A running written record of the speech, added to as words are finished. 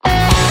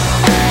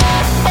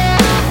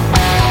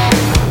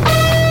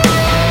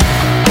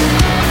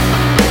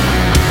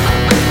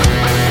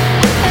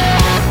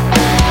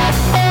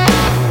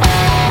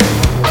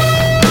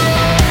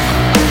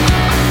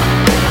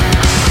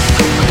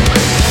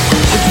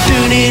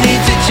Tuning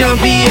into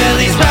Jumpy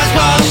Early's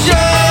Basketball Show,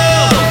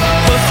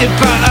 hosted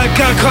by a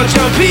guy called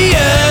Jumpy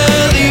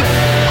Early.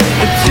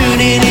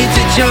 Tuning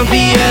into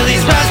Jumpy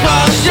Early's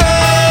Basketball Show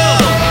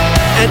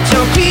at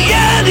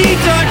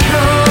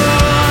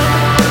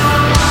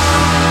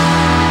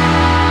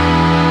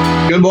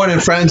jumpyearly.com. Good morning,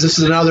 friends. This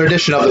is another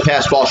edition of the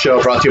Passball Show,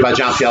 brought to you by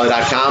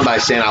jumpyearly.com, by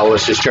St.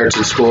 Aloysius Church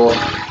and School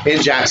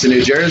in Jackson,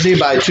 New Jersey,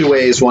 by Two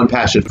Ways, One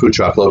Passion Food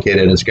Truck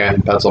located in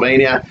Scranton,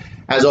 Pennsylvania.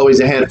 As always,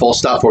 a handful of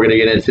stuff we're going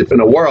to get into in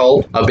the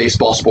world of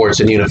baseball, sports,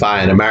 and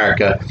unifying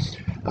America.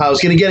 I was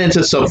going to get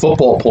into some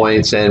football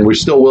points, and we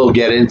still will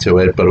get into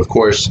it, but of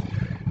course,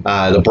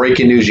 the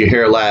breaking news you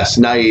hear last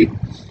night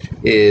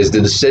is the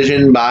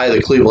decision by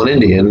the Cleveland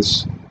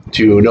Indians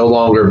to no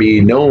longer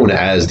be known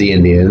as the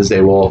Indians.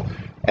 They will,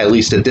 at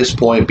least at this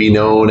point, be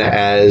known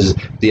as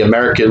the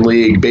American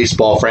League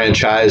baseball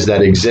franchise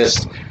that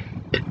exists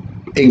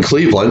in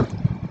Cleveland.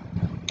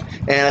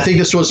 And I think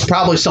this was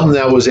probably something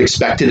that was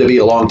expected to be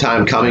a long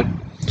time coming.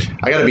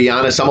 I got to be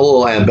honest, I'm a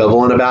little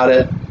ambivalent about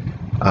it.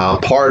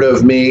 Part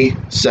of me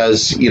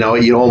says, you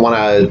don't want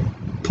to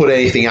put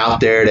anything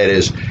out there that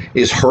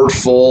is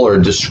hurtful or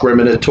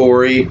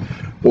discriminatory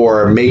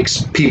or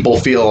makes people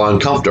feel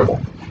uncomfortable.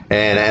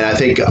 And I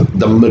think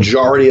the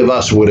majority of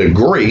us would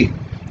agree.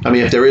 I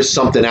mean, if there is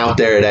something out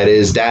there that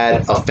is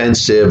that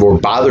offensive or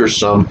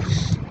bothersome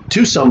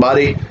to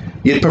somebody,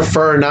 you'd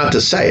prefer not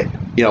to say it.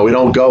 We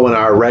don't go in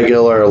our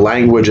regular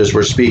language as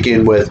we're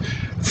speaking with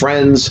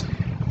friends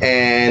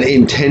and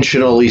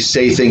intentionally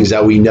say things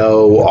that we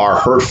know are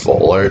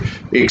hurtful, or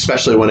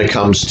especially when it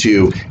comes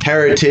to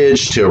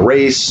heritage, to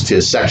race,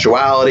 to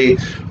sexuality,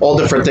 all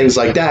different things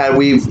like that.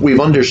 We've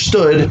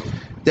understood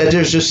that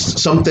there's just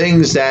some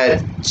things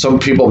that some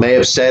people may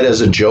have said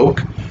as a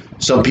joke,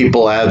 some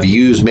people have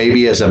used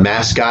maybe as a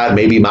mascot,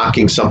 maybe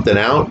mocking something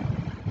out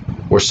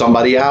or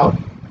somebody out,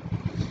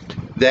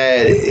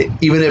 that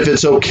even if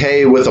it's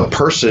okay with a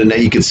person that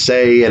you could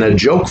say in a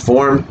joke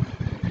form,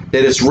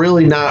 that it's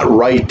really not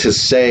right to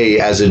say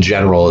as a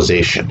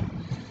generalization.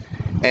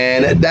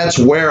 And that's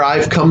where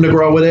I've come to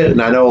grow with it, and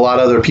I know a lot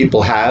of other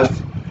people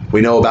have.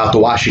 We know about the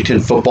Washington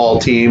football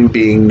team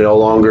being no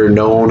longer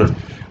known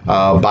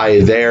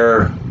by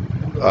their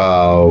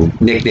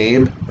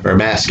nickname or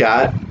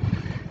mascot,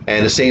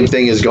 and the same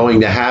thing is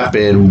going to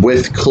happen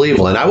with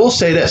Cleveland. I will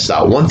say this,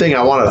 though, one thing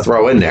I want to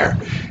throw in there,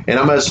 and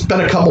I'm going to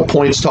spend a couple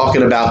points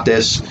talking about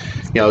this.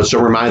 It's a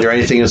reminder,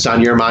 anything that's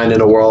on your mind in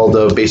the world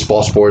of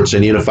baseball, sports,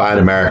 and unifying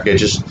America,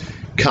 just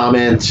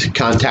comment,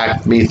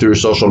 contact me through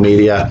social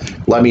media.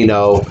 Let me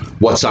know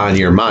what's on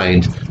your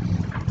mind.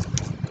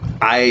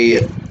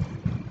 I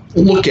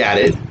look at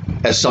it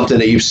as something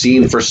that you've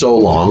seen for so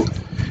long,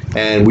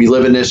 and we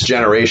live in this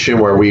generation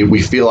where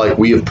we feel like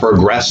we have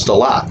progressed a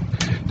lot.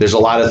 There's a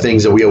lot of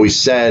things that we always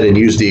said and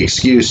used the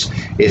excuse,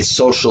 it's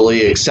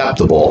socially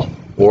acceptable,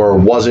 or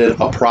wasn't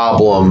a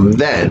problem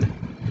then.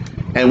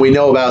 And we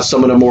know about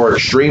some of the more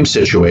extreme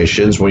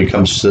situations when it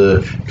comes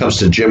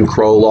to Jim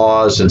Crow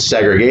laws and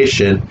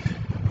segregation,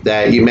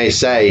 that you may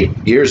say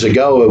years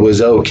ago it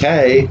was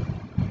okay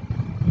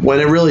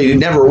when it really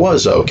never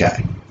was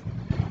okay.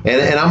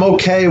 And I'm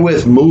okay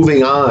with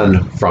moving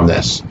on from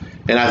this.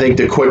 And I think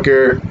the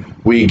quicker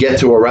we get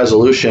to a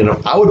resolution,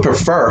 I would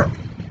prefer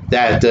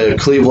that the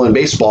Cleveland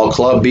Baseball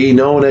Club be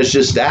known as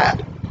just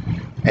that.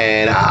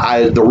 And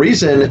I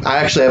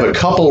actually have a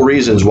couple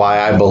reasons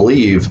why I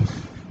believe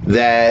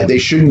that they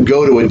shouldn't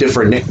go to a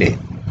different nickname.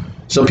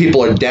 Some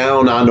people are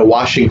down on the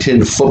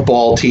Washington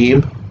football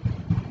team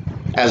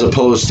as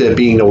opposed to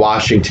being the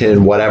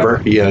Washington whatever.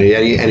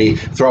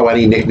 Throw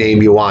any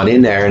nickname you want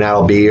in there, and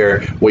that'll be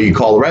what you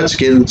call the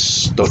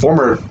Redskins, the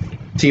former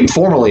team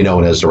formerly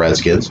known as the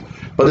Redskins.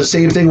 But the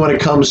same thing when it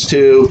comes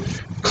to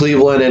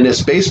Cleveland and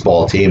this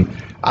baseball team.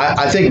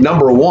 I think,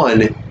 number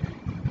one,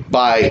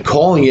 by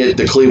calling it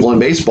the Cleveland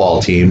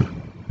baseball team,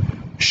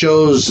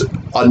 shows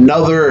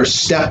another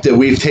step that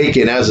we've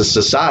taken as a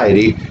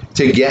society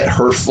to get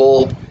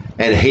hurtful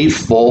and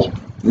hateful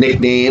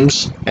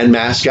nicknames and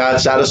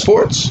mascots out of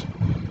sports.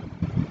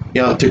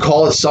 To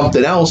call it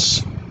something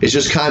else is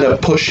just kind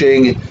of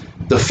pushing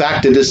the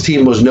fact that this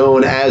team was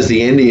known as the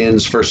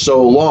Indians for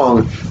so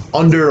long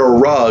under a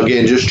rug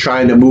and just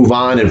trying to move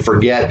on and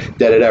forget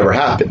that it ever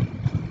happened.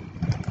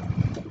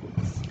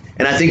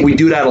 And I think we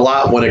do that a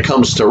lot when it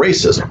comes to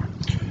racism.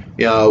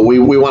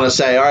 We want to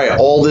say, all right,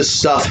 all this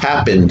stuff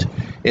happened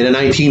in the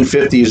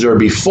 1950s or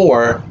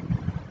before,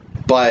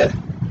 but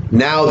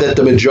now that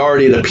the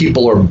majority of the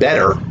people are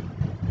better,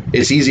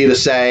 it's easy to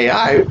say,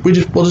 all right,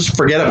 we'll just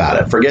forget about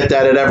it. Forget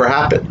that it ever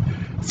happened.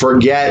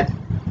 Forget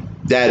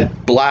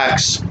that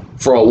blacks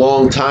for a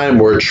long time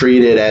were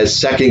treated as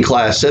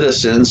second-class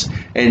citizens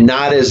and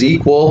not as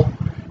equal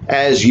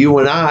as you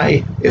and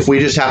I if we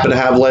just happen to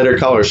have lighter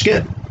color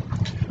skin.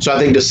 So I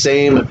think the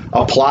same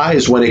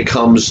applies when it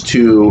comes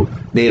to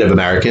Native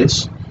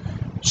Americans.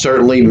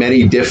 Certainly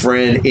many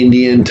different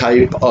Indian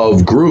type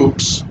of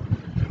groups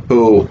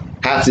who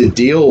have to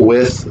deal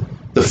with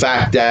the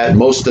fact that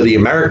most of the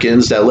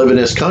Americans that live in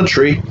this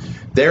country,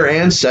 their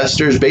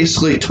ancestors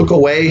basically took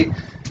away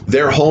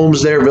their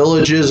homes, their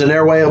villages, and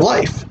their way of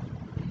life.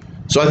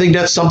 So I think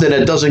that's something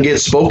that doesn't get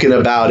spoken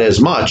about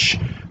as much.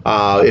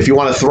 If you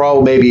want to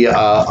throw maybe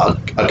a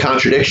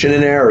contradiction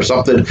in there or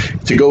something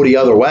to go the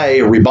other way,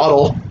 a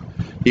rebuttal,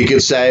 you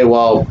could say,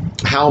 well,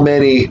 how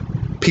many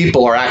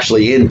people are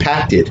actually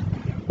impacted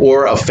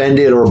or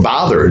offended or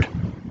bothered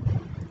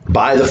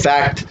by the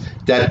fact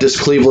that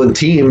this Cleveland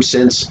team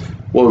since,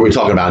 what were we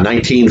talking about,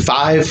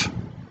 1905,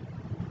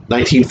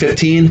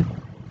 1915,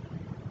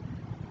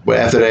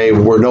 after they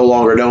were no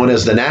longer known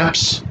as the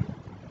Naps,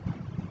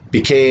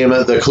 became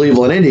the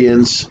Cleveland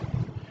Indians,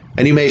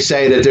 and you may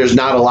say that there's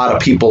not a lot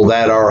of people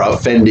that are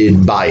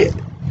offended by it.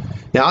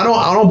 Now,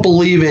 I don't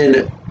believe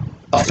in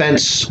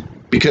offense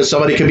because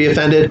somebody could be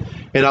offended.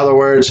 In other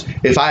words,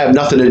 if I have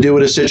nothing to do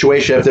with a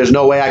situation, if there's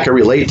no way I can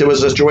relate to a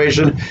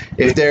situation,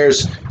 if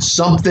there's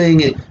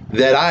something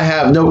that I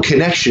have no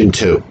connection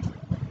to,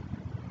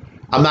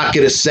 I'm not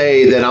going to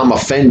say that I'm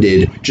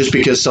offended just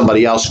because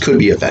somebody else could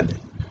be offended.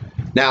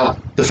 Now,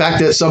 the fact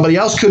that somebody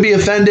else could be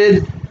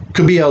offended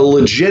could be a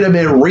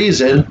legitimate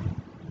reason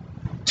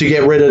to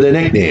get rid of the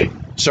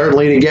nickname.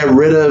 Certainly to get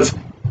rid of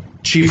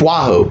Chief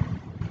Wahoo,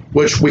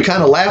 which we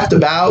kind of laughed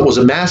about, was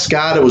a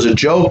mascot, it was a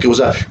joke, it was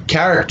a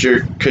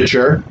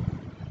caricature,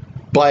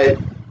 but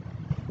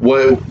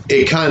what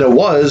it kind of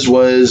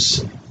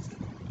was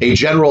a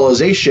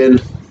generalization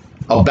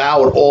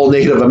about all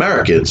Native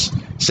Americans,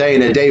 saying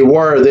that they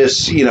were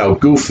this,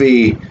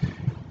 goofy,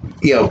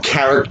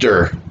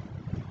 character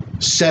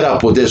set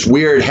up with this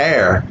weird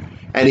hair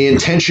and the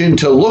intention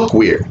to look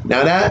weird.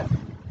 Now that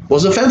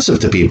was offensive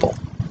to people.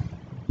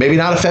 Maybe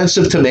not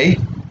offensive to me.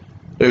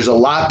 There's a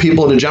lot of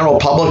people in the general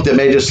public that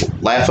may just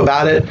laugh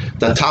about it.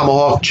 The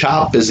tomahawk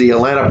chop as the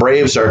Atlanta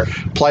Braves are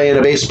playing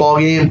a baseball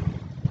game.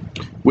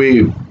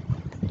 We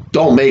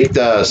don't make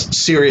the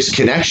serious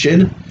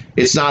connection.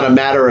 It's not a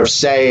matter of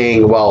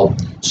saying, well,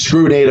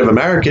 screw Native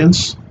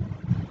Americans.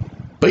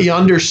 But you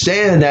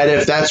understand that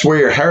if that's where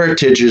your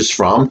heritage is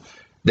from,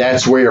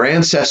 that's where your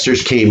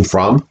ancestors came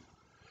from,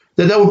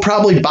 that would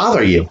probably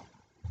bother you.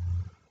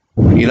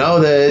 They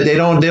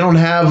don't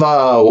have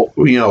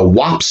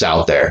wops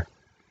out there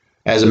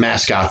as a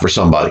mascot for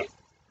somebody.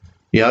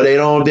 They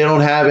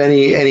don't have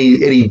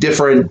any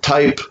different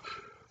type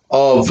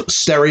of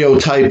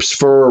stereotypes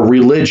for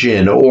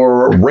religion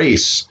or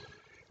race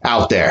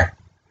out there.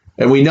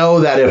 And we know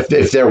that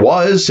if there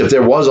was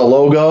a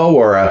logo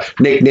or a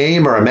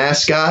nickname or a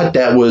mascot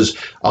that was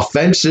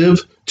offensive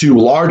to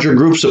larger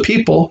groups of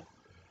people,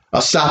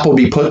 a stop will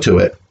be put to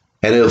it,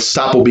 and a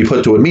stop will be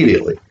put to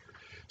immediately.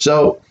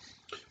 So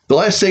the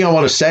last thing I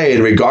want to say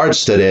in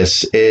regards to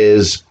this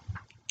is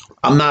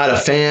I'm not a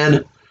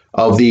fan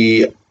of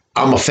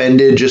I'm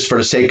offended just for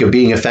the sake of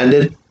being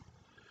offended.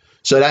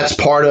 So that's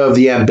part of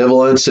the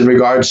ambivalence in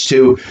regards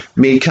to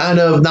me kind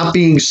of not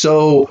being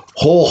so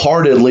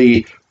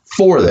wholeheartedly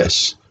for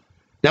this.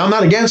 Now, I'm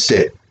not against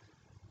it.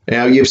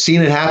 You've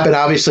seen it happen,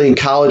 obviously, in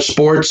college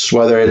sports,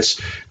 whether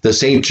it's the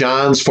St.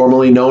 John's,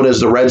 formerly known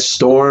as the Red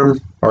Storm,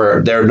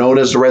 or they're known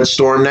as the Red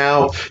Storm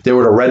now. They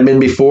were the Redmen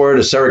before,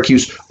 the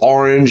Syracuse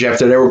Orange,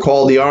 after they were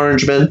called the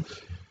Orangemen.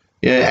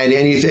 And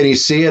you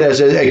see it as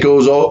it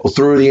goes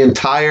through the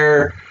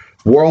entire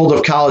world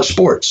of college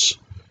sports.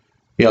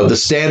 The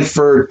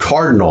Stanford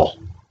Cardinal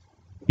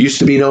used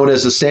to be known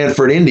as the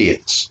Stanford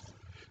Indians.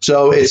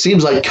 So it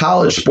seems like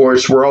college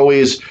sports were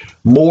always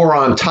more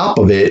on top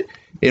of it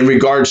in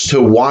regards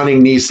to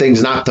wanting these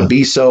things not to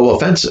be so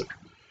offensive.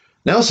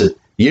 Now listen,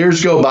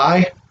 years go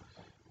by,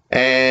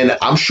 and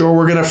I'm sure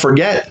we're going to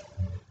forget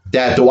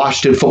that the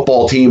Washington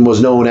football team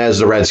was known as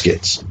the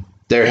Redskins.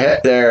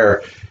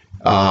 Their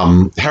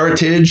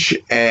heritage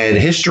and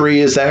history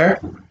is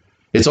there.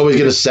 It's always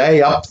going to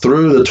say up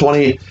through the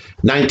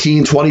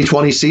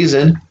 2019-2020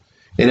 season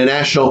in the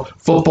National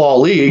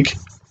Football League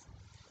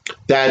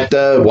that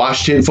the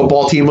Washington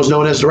football team was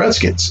known as the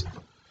Redskins.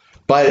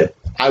 But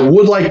I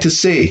would like to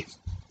see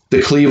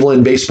the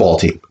Cleveland baseball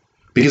team,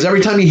 because every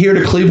time you hear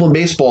the Cleveland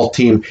baseball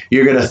team,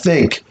 you're going to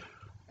think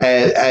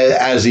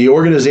as the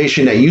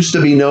organization that used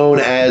to be known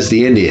as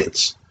the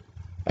Indians,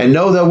 and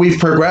know that we've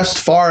progressed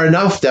far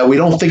enough that we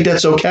don't think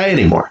that's okay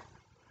anymore.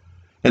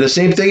 And the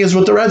same thing is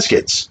with the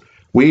Redskins.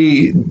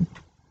 We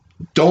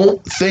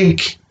don't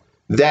think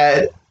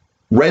that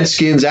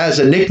Redskins as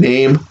a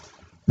nickname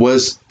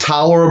was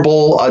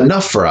tolerable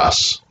enough for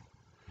us.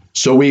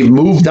 So we've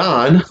moved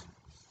on,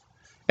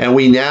 and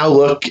we now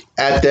look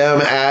at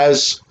them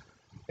as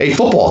a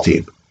football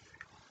team.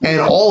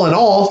 And all in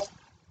all,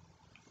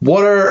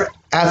 what are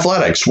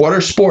athletics? What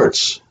are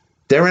sports?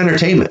 They're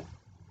entertainment.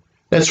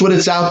 That's what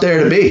it's out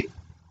there to be.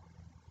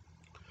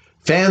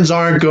 Fans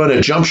aren't going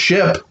to jump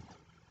ship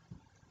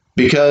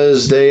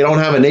because they don't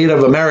have a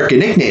Native American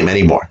nickname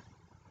anymore.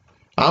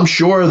 I'm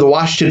sure the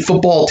Washington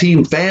football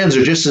team fans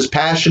are just as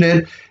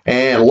passionate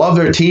and love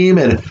their team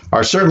and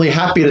are certainly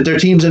happy that their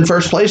team's in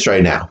first place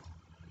right now.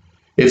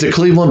 If the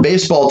Cleveland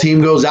baseball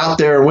team goes out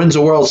there and wins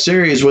a World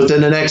Series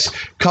within the next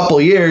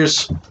couple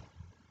years,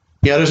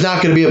 there's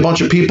not going to be a bunch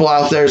of people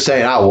out there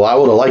saying, oh, well, I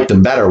would have liked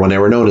them better when they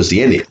were known as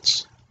the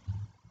Indians.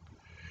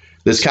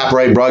 This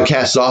copyright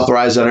broadcast is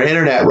authorized under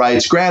internet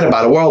rights granted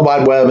by the World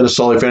Wide Web and is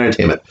solely for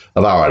entertainment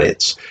of our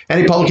audience.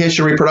 Any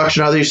publication,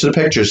 reproduction, or other use of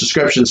the pictures,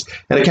 descriptions,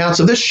 and accounts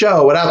of this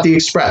show without the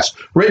express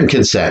written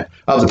consent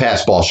of the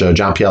Passball Show,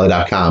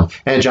 JohnPielli.com,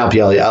 and John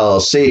Pielli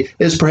LLC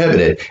is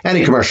prohibited.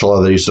 Any commercial or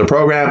other use of the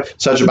program,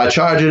 such as by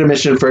charge and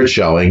admission for its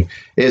showing,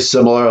 is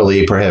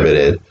similarly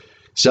prohibited.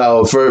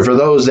 So for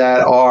those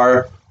that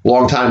are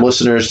longtime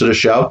listeners to the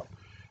show,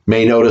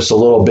 may notice a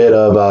little bit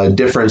of a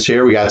difference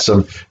here. We got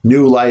some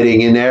new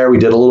lighting in there. We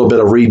did a little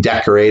bit of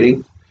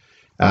redecorating.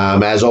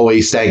 As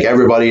always, thank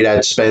everybody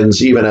that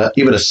spends even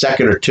a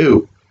second or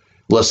two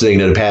listening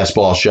to the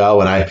Passball Show.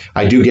 And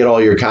I do get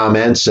all your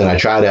comments, and I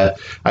try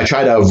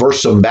to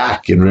verse them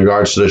back in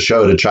regards to the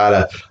show to try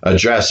to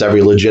address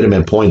every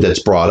legitimate point that's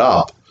brought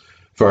up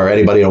for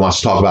anybody who wants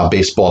to talk about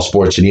baseball,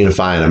 sports, and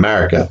unifying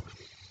America.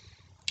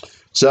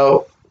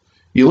 So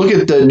you look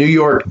at the New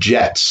York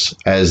Jets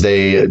as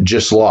they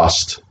just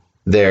lost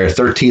their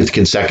 13th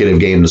consecutive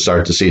game to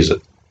start the season.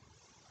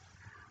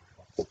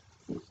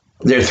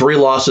 They're 3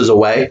 losses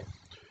away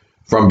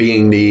from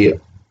being the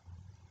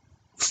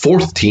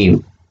 4th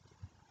team,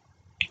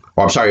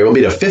 or I'm sorry, it will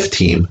be the 5th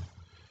team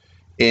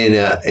in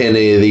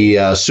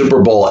the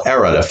Super Bowl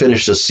era to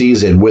finish the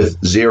season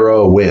with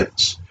 0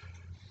 wins.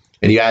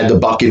 And you add the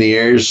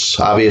Buccaneers,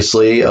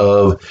 obviously,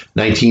 of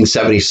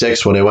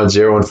 1976 when they went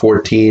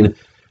 0-14.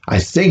 I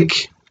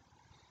think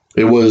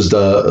it was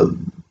the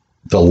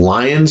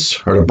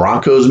Lions or the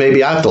Broncos,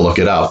 maybe. I have to look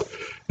it up.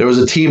 There was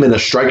a team in a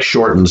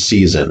strike-shortened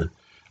season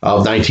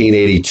of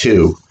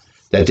 1982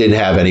 that didn't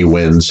have any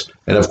wins.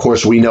 And, of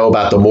course, we know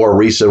about the more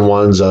recent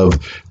ones of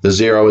the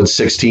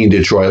 0-16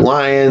 Detroit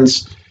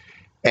Lions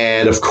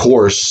and, of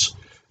course,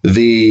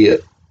 the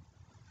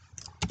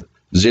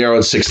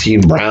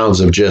 0-16 Browns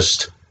of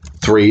just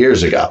 3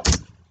 years ago.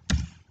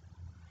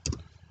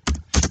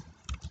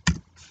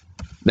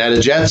 Now, the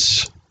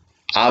Jets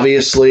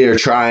obviously are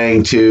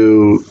trying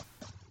to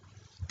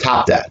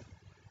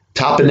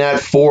topping that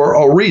for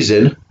a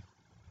reason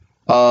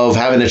of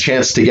having a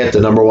chance to get the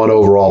number 1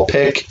 overall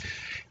pick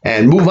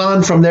and move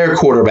on from their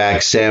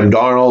quarterback, Sam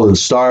Darnold, and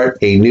start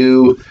a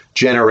new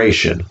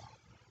generation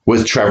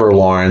with Trevor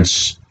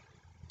Lawrence,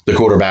 the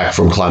quarterback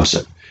from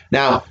Clemson.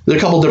 Now,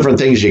 there's a couple different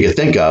things you could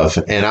think of,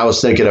 and I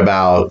was thinking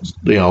about,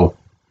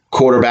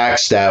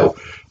 quarterbacks that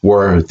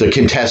were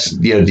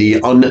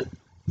the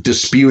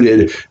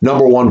undisputed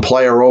number 1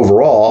 player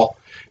overall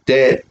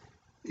that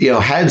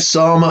had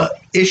some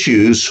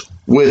issues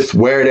with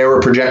where they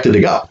were projected to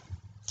go.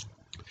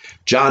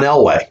 John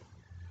Elway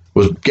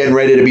was getting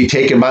ready to be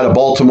taken by the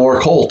Baltimore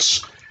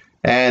Colts,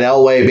 and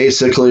Elway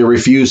basically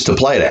refused to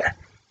play there.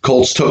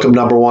 Colts took him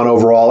number 1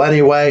 overall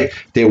anyway.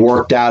 They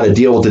worked out a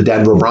deal with the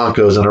Denver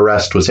Broncos, and the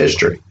rest was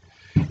history.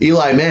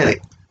 Eli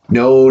Manning,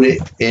 known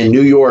in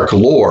New York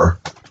lore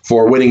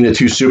for winning the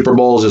 2 Super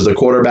Bowls as the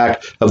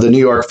quarterback of the New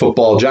York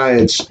Football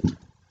Giants,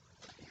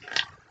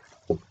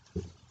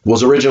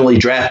 was originally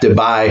drafted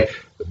by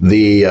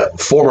the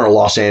former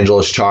Los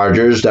Angeles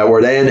Chargers that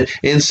were then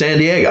in San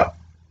Diego.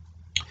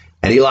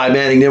 And Eli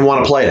Manning didn't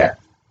want to play there.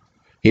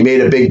 He made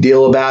a big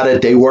deal about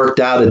it. They worked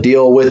out a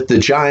deal with the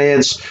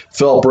Giants.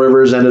 Philip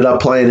Rivers ended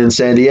up playing in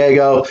San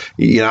Diego.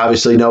 You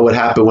obviously know what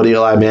happened with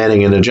Eli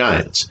Manning and the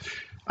Giants.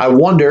 I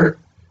wonder,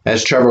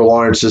 as Trevor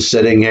Lawrence is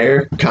sitting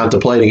here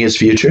contemplating his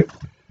future,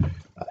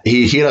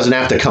 he doesn't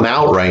have to come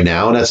out right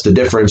now, and that's the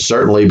difference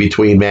certainly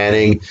between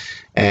Manning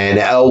and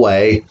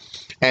Elway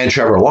and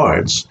Trevor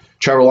Lawrence.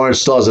 Trevor Lawrence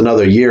still has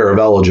another year of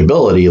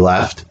eligibility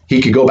left.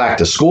 He could go back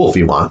to school if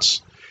he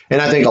wants. And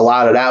I think a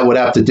lot of that would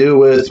have to do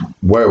with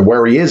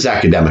where he is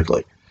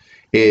academically.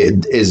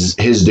 Is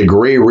his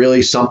degree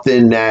really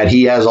something that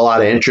he has a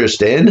lot of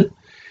interest in?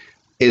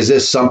 Is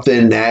this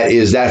something that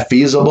is that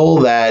feasible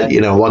that,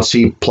 once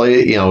he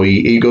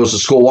he goes to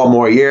school one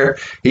more year,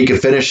 he can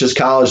finish his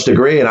college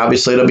degree, and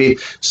obviously it'll be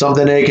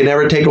something that he can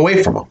never take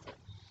away from him.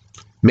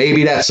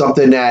 Maybe that's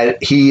something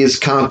that he is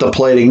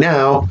contemplating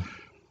now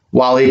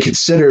while he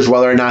considers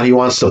whether or not he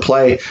wants to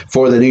play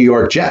for the New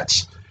York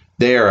Jets.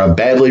 They are a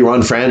badly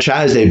run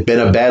franchise. They've been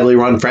a badly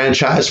run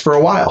franchise for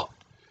a while.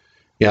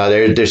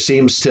 There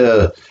seems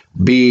to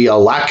be a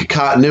lack of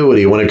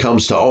continuity when it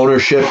comes to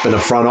ownership in the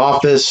front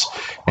office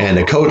and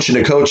the coach and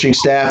the coaching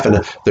staff and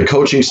the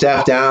coaching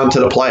staff down to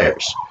the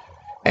players.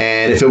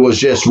 And if it was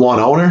just one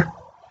owner,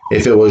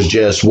 if it was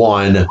just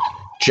one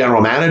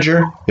general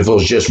manager, if it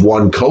was just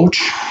one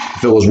coach,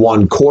 if it was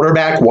one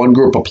quarterback, one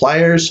group of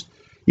players,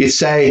 you'd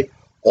say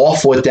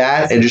off with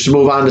that and just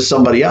move on to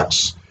somebody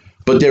else.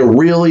 But there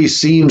really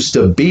seems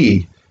to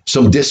be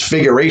some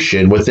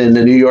disfiguration within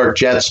the New York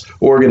Jets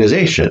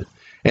organization.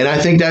 And I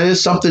think that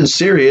is something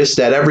serious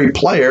that every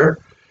player,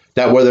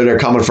 that whether they're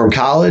coming from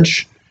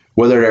college,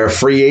 whether they're a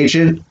free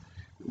agent,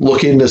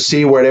 looking to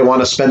see where they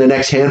want to spend the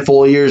next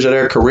handful of years of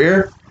their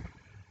career,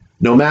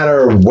 no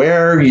matter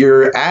where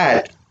you're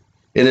at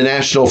in the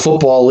National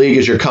Football League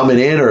as you're coming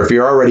in or if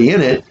you're already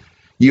in it,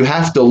 you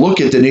have to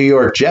look at the New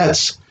York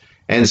Jets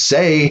and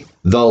say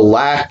the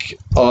lack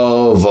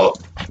of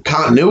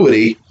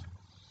continuity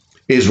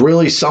is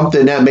really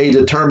something that may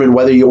determine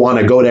whether you want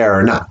to go there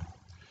or not.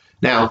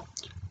 Now,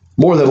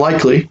 more than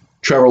likely,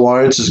 Trevor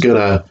Lawrence is going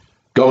to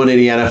go into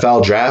the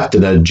NFL draft,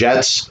 and the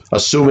Jets,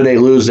 assuming they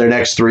lose their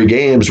next 3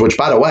 games, which,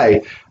 by the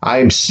way,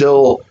 I'm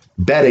still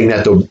betting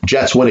that the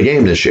Jets win a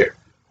game this year.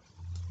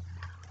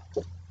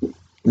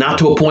 Not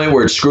to a point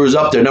where it screws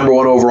up their number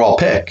 1 overall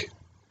pick,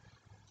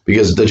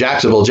 because the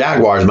Jacksonville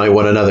Jaguars might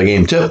win another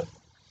game too.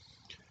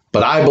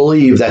 But I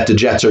believe that the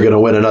Jets are going to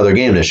win another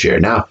game this year.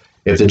 Now,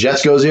 if the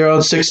Jets go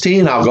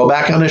 0-16, I'll go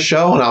back on this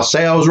show and I'll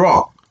say I was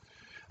wrong.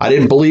 I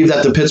didn't believe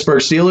that the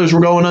Pittsburgh Steelers were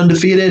going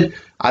undefeated.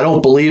 I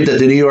don't believe that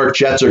the New York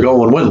Jets are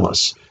going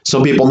winless.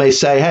 Some people may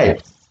say, hey,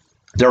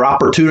 their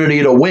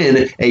opportunity to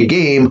win a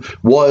game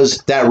was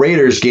that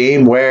Raiders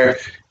game where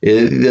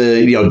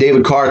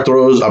Derek Carr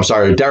throws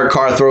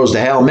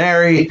the Hail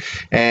Mary,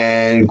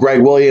 and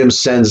Greg Williams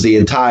sends the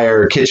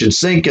entire kitchen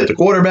sink at the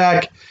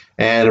quarterback,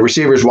 and the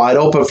receiver's wide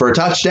open for a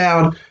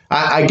touchdown.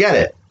 I get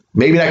it.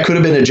 Maybe that could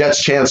have been the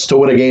Jets' chance to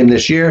win a game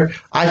this year.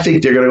 I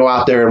think they're going to go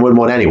out there and win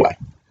one anyway.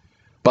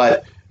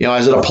 But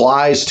as it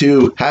applies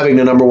to having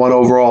the number 1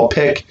 overall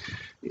pick,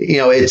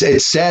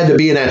 it's sad to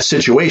be in that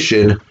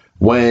situation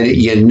when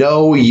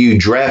you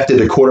drafted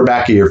the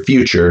quarterback of your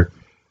future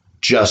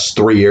just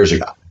 3 years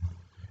ago.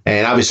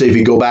 And obviously, if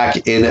you go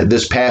back in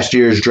this past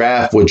year's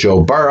draft with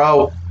Joe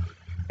Burrow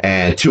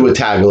and Tua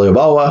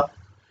Tagovailoa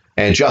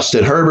and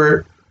Justin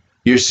Herbert,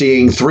 you're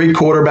seeing 3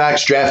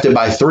 quarterbacks drafted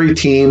by 3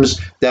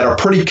 teams that are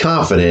pretty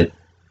confident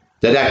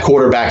that that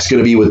quarterback's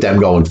going to be with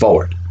them going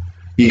forward.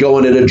 You go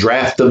into the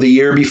draft of the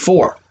year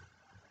before,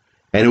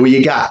 and who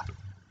you got?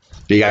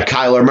 You got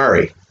Kyler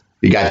Murray.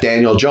 You got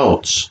Daniel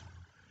Jones.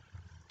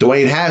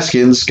 Dwayne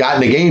Haskins got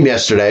in the game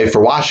yesterday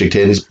for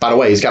Washington. By the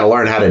way, he's got to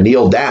learn how to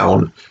kneel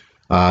down.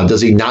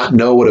 Does he not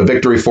know what a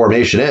victory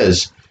formation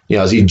is?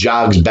 As he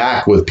jogs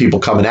back with people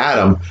coming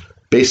at him,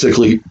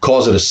 basically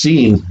causing a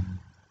scene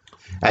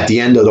at the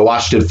end of the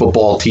Washington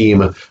football team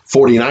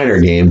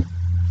 49er game.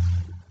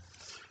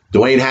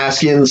 Dwayne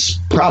Haskins,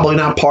 probably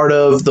not part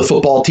of the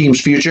football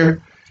team's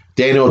future.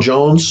 Daniel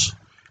Jones,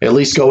 at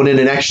least going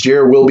into next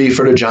year, will be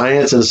for the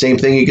Giants. And the same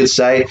thing you could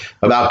say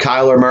about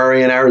Kyler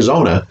Murray in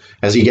Arizona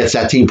as he gets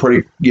that team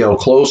pretty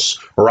close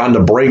or on the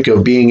brink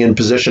of being in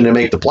position to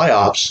make the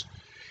playoffs.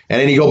 And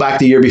then you go back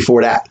the year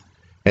before that,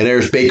 and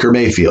there's Baker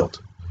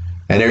Mayfield,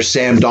 and there's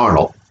Sam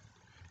Darnold,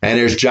 and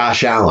there's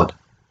Josh Allen,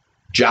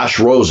 Josh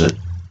Rosen,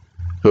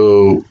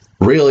 who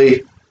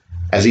really,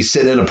 as he's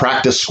sitting in a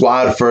practice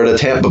squad for the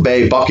Tampa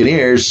Bay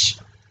Buccaneers,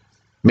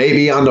 may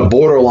be on the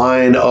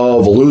borderline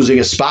of losing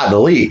a spot in the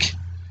league.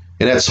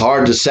 And that's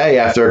hard to say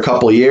after a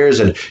couple of years.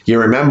 And you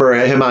remember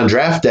him on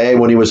draft day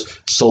when he was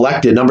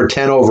selected number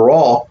 10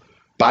 overall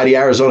by the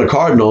Arizona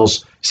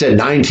Cardinals. He said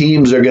 9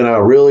 teams are going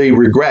to really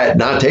regret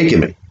not taking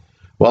me.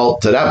 Well,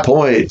 to that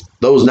point,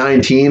 those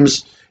 9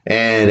 teams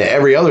and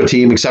every other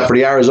team except for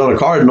the Arizona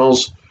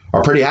Cardinals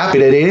are pretty happy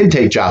that they didn't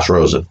take Josh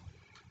Rosen.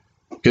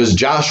 Because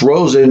Josh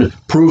Rosen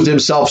proved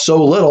himself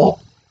so little.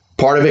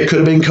 Part of it could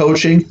have been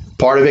coaching.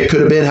 Part of it could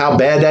have been how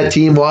bad that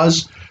team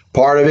was.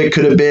 Part of it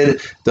could have been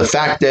the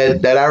fact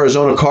that that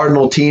Arizona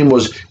Cardinal team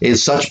was in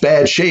such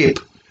bad shape.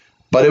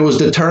 But it was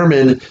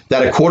determined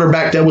that a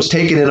quarterback that was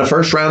taken in the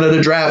first round of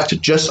the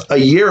draft just a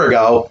year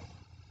ago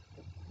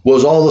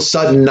was all of a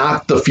sudden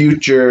not the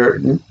future,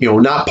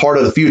 not part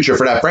of the future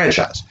for that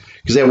franchise.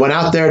 Because they went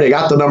out there, they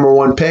got the number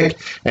 1 pick,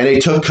 and they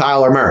took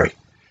Kyler Murray.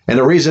 And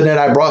the reason that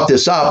I brought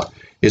this up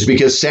is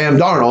because Sam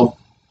Darnold,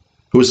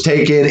 who was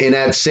taken in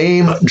that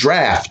same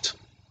draft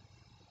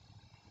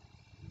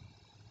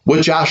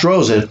with Josh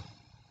Rosen,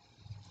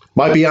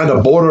 might be on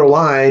the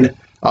borderline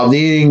of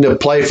needing to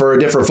play for a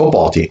different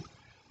football team.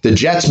 The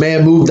Jets may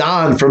have moved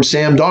on from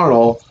Sam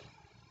Darnold.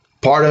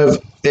 Part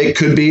of it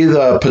could be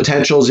the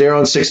potential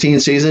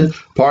 0-16 season.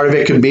 Part of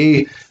it could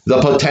be the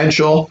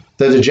potential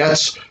that the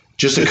Jets,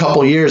 just a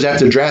couple years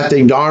after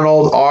drafting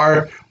Darnold,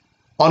 are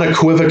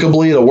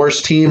unequivocally the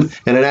worst team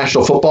in the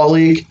National Football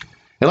League.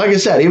 And like I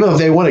said, even if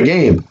they win a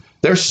game,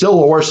 they're still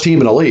the worst team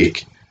in the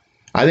league.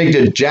 I think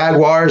the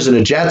Jaguars and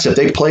the Jets, if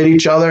they played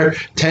each other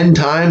 10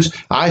 times,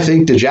 I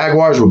think the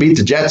Jaguars will beat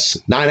the Jets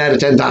 9 out of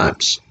 10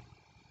 times.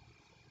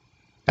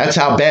 That's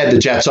how bad the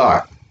Jets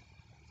are.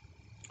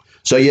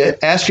 So you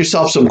ask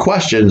yourself some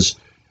questions.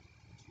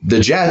 The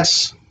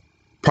Jets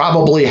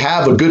probably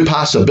have a good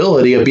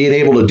possibility of being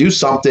able to do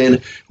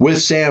something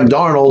with Sam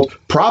Darnold,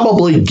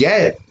 probably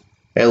get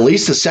at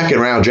least a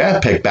second-round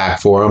draft pick back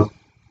for him.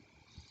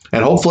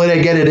 And hopefully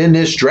they get it in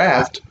this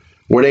draft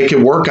where they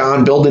can work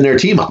on building their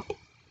team up.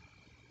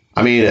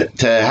 I mean,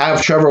 to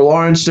have Trevor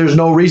Lawrence, there's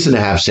no reason to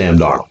have Sam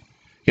Darnold.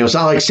 It's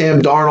not like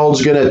Sam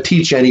Darnold's going to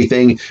teach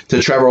anything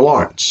to Trevor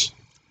Lawrence.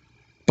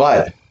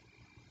 But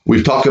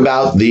we've talked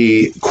about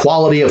the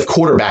quality of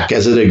quarterback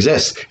as it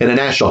exists in the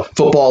National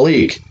Football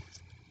League.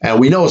 And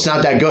we know it's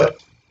not that good.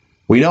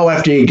 We know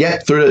after you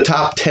get through the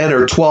top 10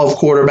 or 12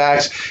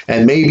 quarterbacks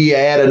and maybe you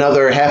add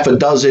another half a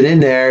dozen in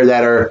there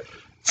that are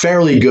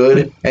fairly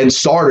good and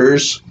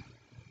starters,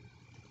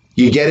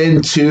 you get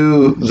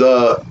into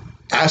the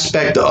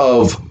aspect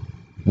of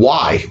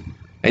why.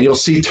 And you'll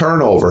see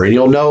turnover. And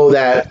you'll know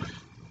that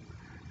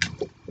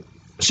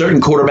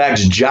certain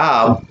quarterbacks'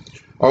 job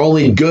are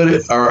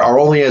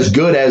only as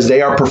good as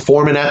they are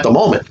performing at the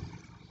moment.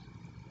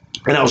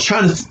 And I was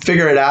trying to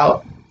figure it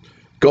out,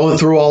 going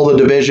through all the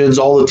divisions,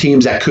 all the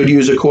teams that could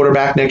use a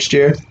quarterback next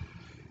year.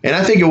 And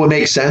I think it would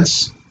make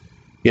sense.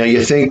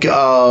 You think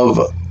of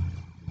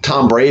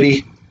Tom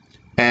Brady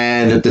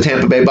and the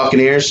Tampa Bay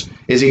Buccaneers.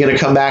 Is he going to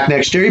come back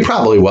next year? He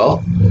probably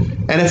will.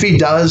 And if he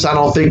does, I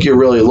don't think you're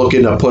really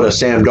looking to put a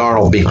Sam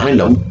Darnold behind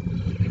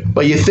him.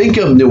 But you think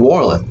of New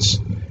Orleans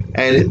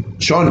and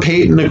Sean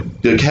Payton,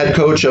 the head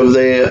coach of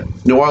the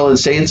New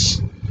Orleans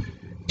Saints,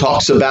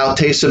 talks about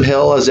Taysom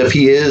Hill as if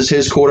he is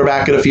his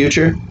quarterback of the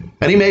future.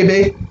 And he may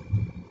be.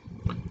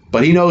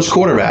 But he knows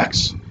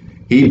quarterbacks.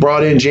 He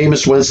brought in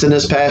Jameis Winston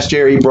this past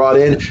year. He brought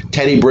in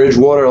Teddy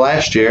Bridgewater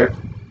last year.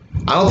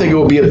 I don't think it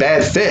would be a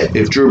bad fit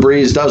if Drew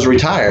Brees does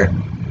retire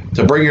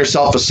to bring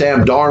yourself a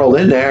Sam Darnold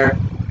in there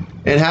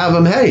and have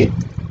him, hey,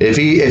 if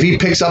he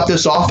picks up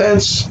this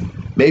offense,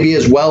 maybe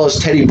as well as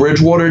Teddy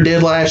Bridgewater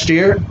did last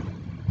year,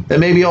 then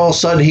maybe all of a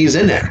sudden he's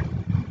in there.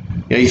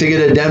 You think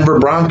of the Denver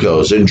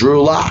Broncos and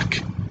Drew Lock.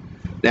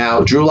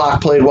 Now, Drew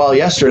Lock played well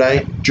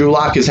yesterday. Drew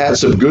Lock has had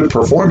some good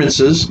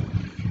performances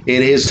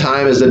in his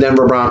time as the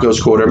Denver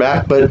Broncos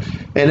quarterback,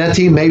 and that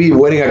team may be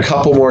winning a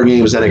couple more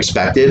games than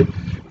expected.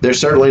 They're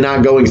certainly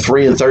not going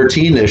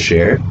 3-13 this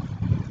year.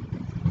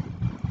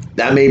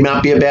 That may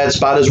not be a bad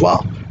spot as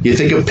well. You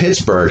think of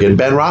Pittsburgh and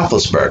Ben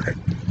Roethlisberger.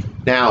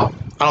 Now,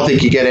 I don't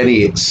think you get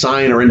any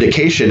sign or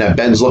indication that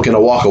Ben's looking to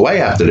walk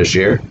away after this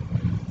year.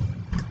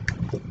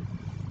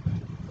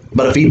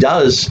 But if he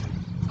does,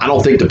 I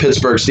don't think the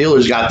Pittsburgh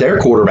Steelers got their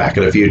quarterback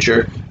of the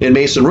future in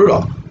Mason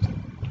Rudolph.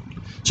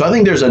 So I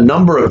think there's a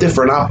number of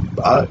different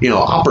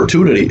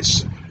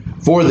opportunities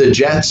for the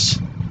Jets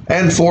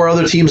and for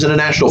other teams in the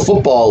National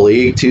Football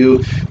League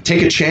to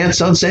take a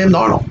chance on Sam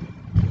Darnold.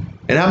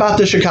 And how about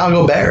the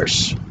Chicago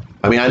Bears?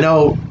 I mean, I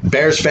know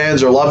Bears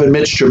fans are loving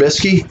Mitch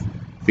Trubisky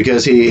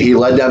because he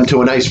led them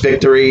to a nice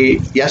victory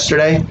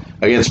yesterday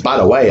against, by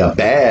the way, a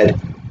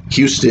bad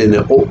Houston,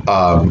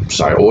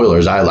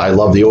 Oilers. I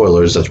love the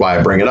Oilers. That's why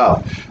I bring it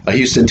up. A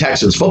Houston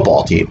Texans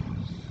football team.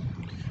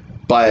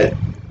 But,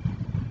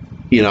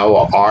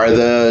 are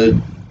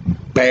the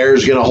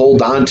Bears going to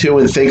hold on to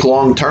and think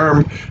long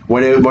term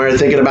when they're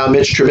thinking about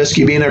Mitch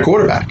Trubisky being their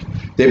quarterback?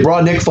 They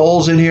brought Nick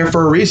Foles in here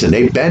for a reason.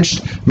 They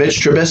benched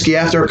Mitch Trubisky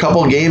after a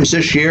couple of games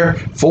this year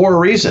for a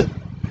reason,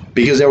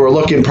 because they were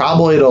looking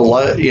probably to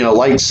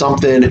light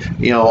something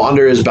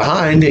under his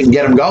behind and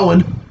get him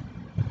going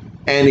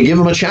and to give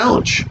him a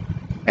challenge.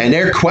 And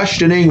they're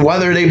questioning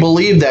whether they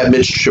believe that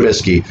Mitch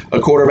Trubisky, a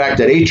quarterback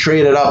that they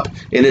traded up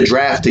in a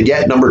draft to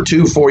get number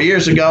 2 4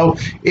 years ago,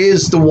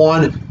 is the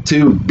one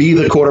to be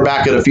the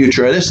quarterback of the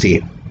future of this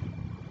team.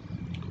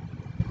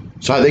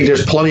 So I think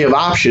there's plenty of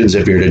options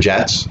if you're the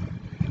Jets.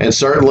 And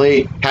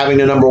certainly having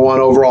the number 1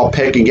 overall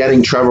pick and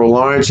getting Trevor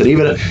Lawrence, and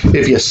even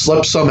if you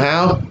slip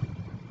somehow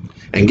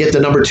and get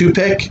the number 2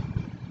 pick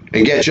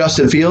and get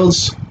Justin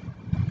Fields,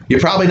 you're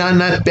probably not in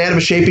that bad of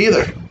a shape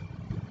either.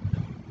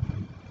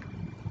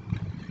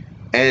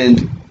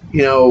 And,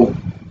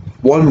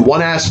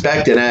 one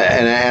aspect, and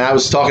I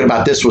was talking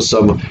about this with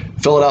some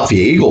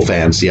Philadelphia Eagle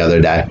fans the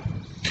other day.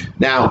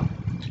 Now,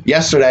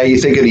 yesterday, you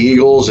think of the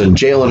Eagles and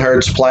Jalen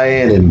Hurts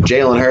playing, and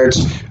Jalen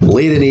Hurts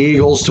leading the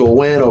Eagles to a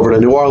win over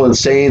the New Orleans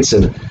Saints.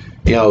 And,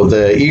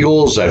 the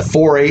Eagles at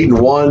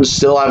 4-8-1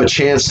 still have a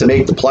chance to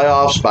make the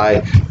playoffs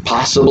by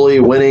possibly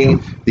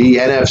winning the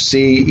NFC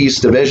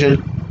East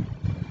Division.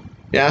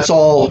 Yeah, that's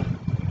all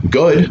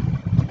good.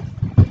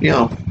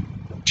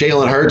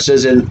 Jalen Hurts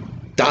isn't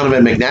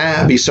Donovan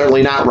McNabb. He's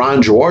certainly not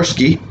Ron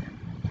Jaworski.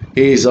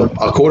 He's a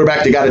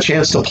quarterback that got a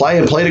chance to play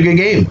and played a good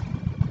game.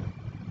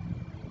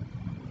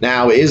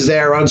 Now, is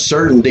there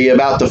uncertainty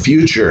about the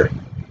future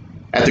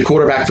at the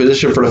quarterback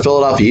position for the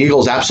Philadelphia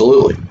Eagles?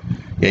 Absolutely.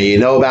 You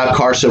know about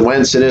Carson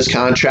Wentz and his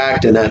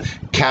contract and a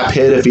cap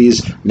hit if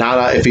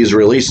he's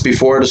released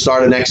before the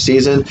start of next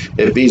season,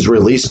 if he's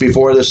released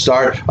before the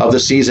start of the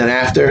season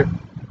after.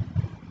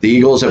 The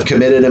Eagles have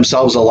committed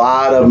themselves a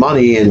lot of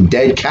money in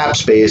dead cap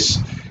space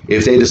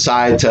if they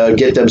decide to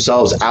get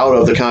themselves out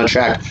of the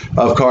contract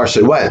of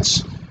Carson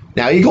Wentz.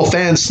 Now, Eagle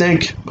fans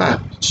think,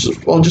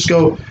 just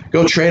go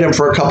trade him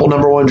for a couple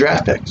number 1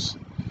 draft picks.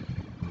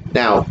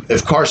 Now,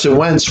 if Carson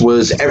Wentz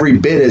was every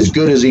bit as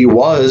good as he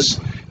was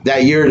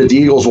that year that the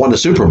Eagles won the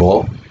Super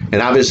Bowl,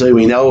 and obviously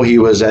we know he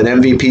was an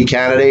MVP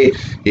candidate,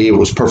 he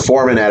was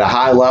performing at a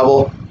high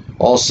level,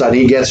 all of a sudden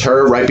he gets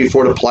hurt right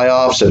before the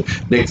playoffs and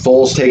Nick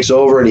Foles takes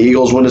over and the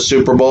Eagles win the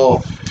Super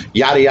Bowl,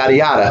 yada, yada,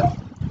 yada.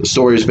 The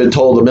story's been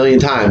told a million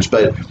times,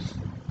 but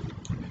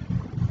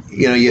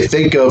you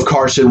think of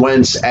Carson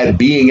Wentz at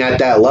being at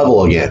that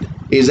level again.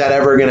 Is that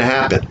ever going to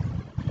happen?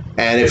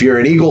 And if you're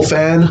an Eagle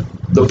fan,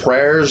 the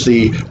prayers,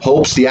 the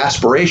hopes, the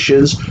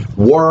aspirations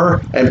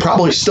were, and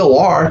probably still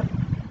are,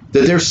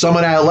 that there's some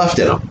of that left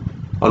in him.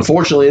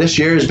 Unfortunately, this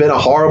year has been a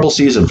horrible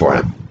season for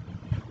him.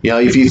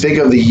 If you think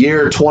of the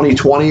year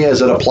 2020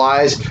 as it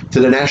applies to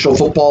the National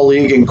Football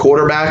League and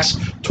quarterbacks,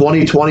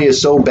 2020 is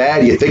so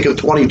bad, you think of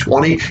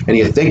 2020 and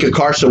you think of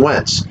Carson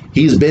Wentz.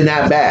 He's been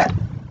that bad.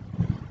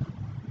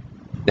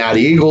 Now, the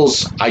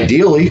Eagles,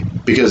 ideally,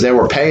 because they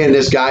were paying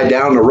this guy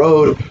down the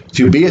road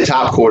to be a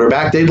top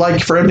quarterback, they'd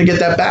like for him to get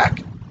that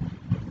back.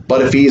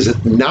 But if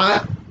he's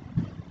not,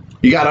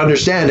 you got to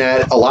understand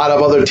that a lot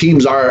of other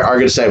teams are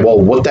going to say, well,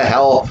 what the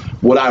hell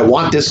would I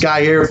want this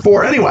guy here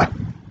for anyway?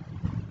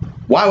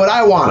 Why would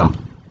I want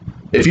him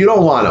if you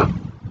don't want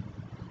him?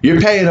 You're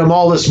paying him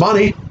all this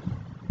money.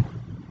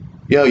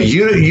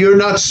 You're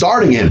not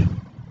starting him.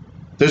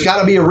 There's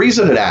got to be a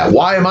reason to that.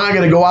 Why am I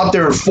going to go out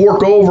there and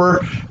fork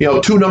over,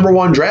 2 number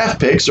 1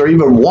 draft picks, or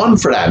even 1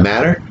 for that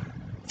matter,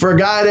 for a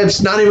guy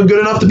that's not even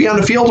good enough to be on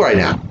the field right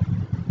now?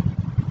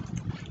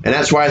 And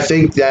that's why I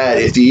think that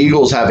if the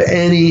Eagles have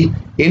any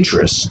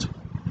interest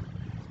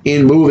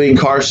in moving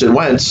Carson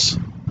Wentz,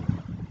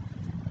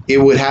 it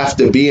would have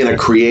to be in a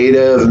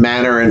creative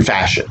manner and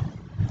fashion.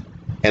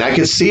 And I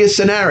could see a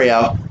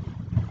scenario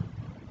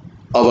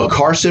of a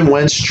Carson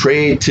Wentz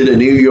trade to the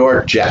New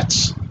York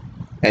Jets.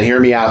 And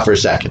hear me out for a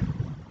second.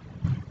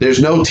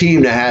 There's no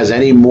team that has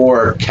any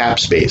more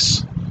cap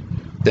space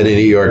than the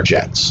New York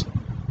Jets.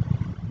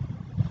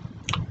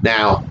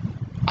 Now,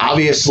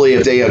 obviously,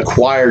 if they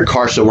acquired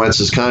Carson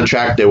Wentz's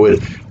contract, they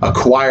would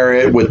acquire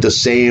it with the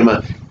same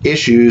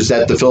issues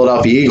that the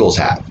Philadelphia Eagles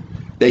have.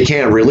 They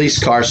can't release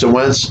Carson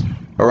Wentz,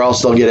 or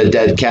else they'll get a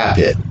dead cap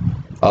hit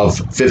of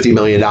 $50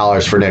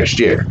 million for next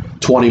year,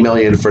 $20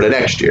 million for the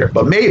next year.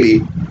 But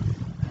maybe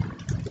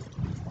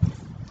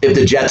if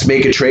the Jets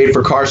make a trade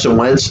for Carson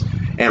Wentz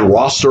and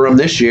roster him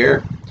this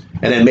year,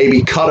 and then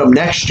maybe cut him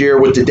next year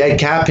with the dead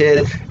cap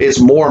hit, it's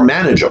more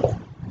manageable.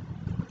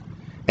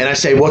 And I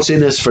say, what's in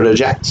this for the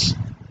Jets?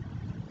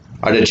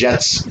 Are the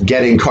Jets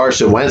getting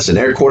Carson Wentz and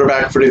their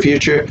quarterback for the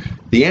future?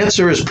 The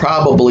answer is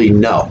probably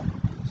no.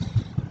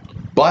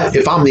 But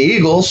if I'm the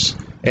Eagles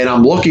and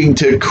I'm looking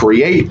to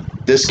create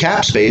this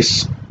cap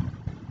space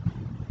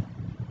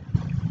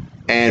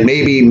and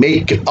maybe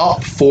make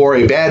up for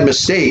a bad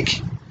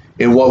mistake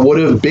in what would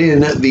have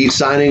been the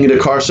signing to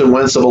Carson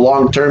Wentz of a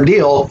long-term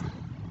deal,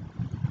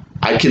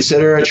 I'd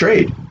consider a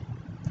trade.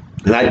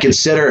 And I'd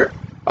consider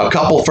a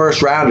couple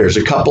first-rounders,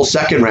 a couple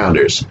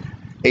second-rounders,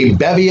 a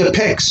bevy of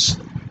picks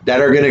that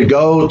are going to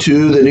go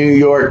to the New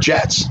York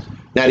Jets.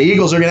 Now, the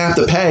Eagles are going to have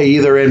to pay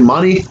either in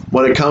money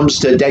when it comes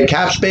to dead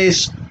cap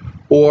space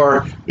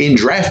or in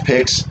draft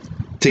picks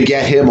to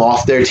get him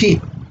off their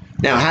team.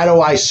 Now, how do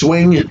I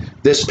swing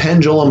this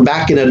pendulum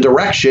back in a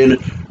direction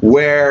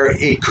where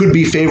it could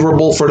be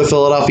favorable for the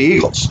Philadelphia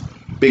Eagles?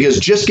 Because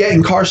just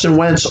getting Carson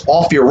Wentz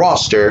off your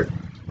roster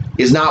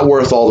is not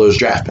worth all those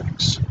draft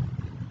picks.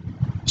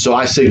 So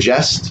I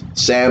suggest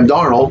Sam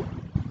Darnold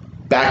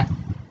back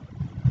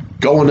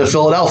going to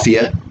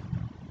Philadelphia,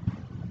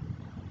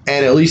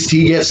 and at least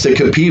he gets to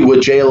compete with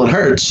Jalen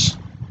Hurts.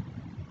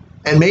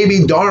 And maybe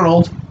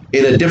Darnold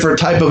in a different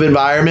type of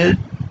environment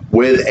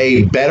with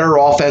a better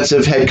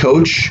offensive head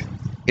coach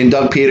in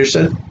Doug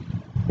Peterson,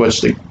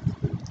 which,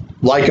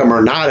 like him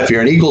or not, if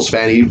you're an Eagles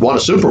fan, he won a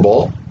Super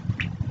Bowl.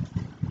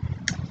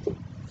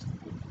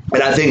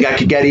 And I think I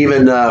could get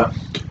even the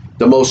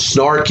most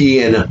snarky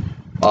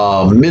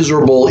and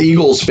miserable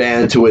Eagles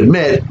fan to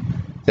admit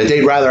that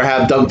they'd rather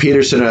have Doug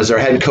Peterson as their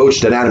head coach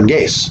than Adam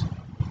Gase.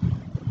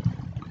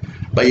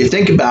 But you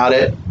think about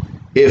it,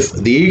 if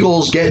the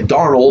Eagles get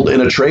Darnold in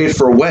a trade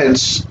for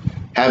Wentz,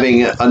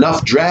 having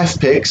enough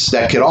draft picks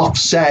that could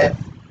offset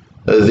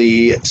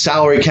the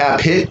salary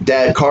cap hit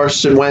that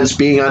Carson Wentz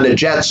being on the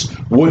Jets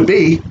would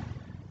be,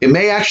 it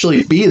may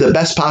actually be the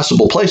best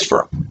possible place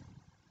for him.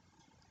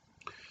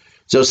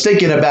 So I was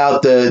thinking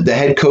about the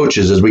head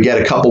coaches as we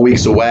get a couple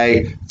weeks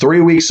away,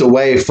 3 weeks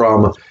away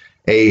from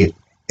an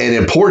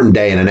important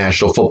day in the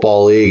National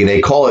Football League, and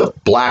they call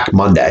it Black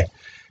Monday.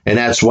 And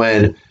that's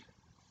when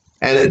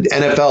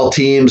NFL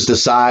teams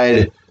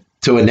decide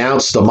to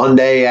announce the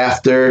Monday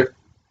after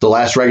the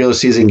last regular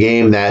season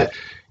game that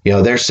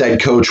their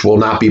said coach will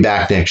not be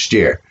back next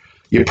year.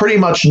 You pretty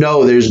much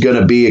know there's going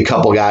to be a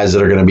couple guys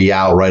that are going to be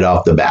out right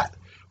off the bat.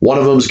 One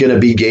of them is going to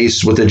be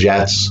Gase with the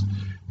Jets.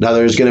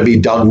 Another is going to be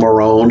Doug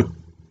Marrone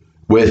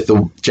with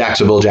the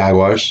Jacksonville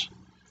Jaguars.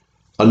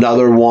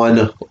 Another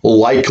one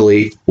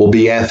likely will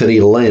be Anthony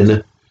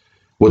Lynn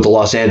with the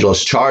Los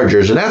Angeles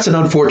Chargers. And that's an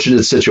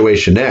unfortunate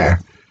situation there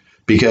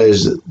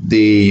because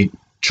the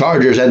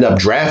Chargers end up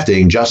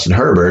drafting Justin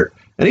Herbert,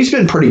 and he's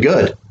been pretty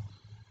good.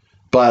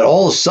 But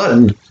all of a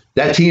sudden,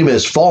 that team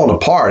has fallen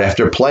apart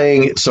after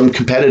playing some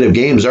competitive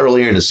games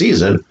earlier in the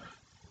season.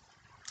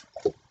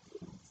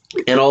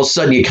 And all of a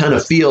sudden, you kind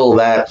of feel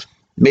that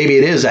maybe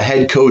it is a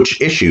head coach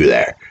issue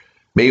there.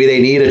 Maybe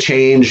they need a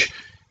change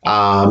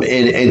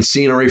in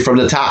scenery from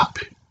the top.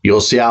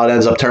 You'll see how it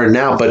ends up turning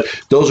out. But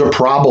those are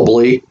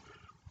probably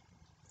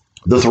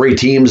the 3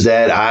 teams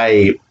that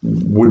I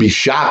would be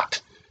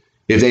shocked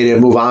if they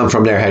didn't move on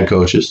from their head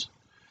coaches.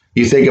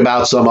 You think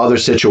about some other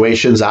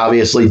situations.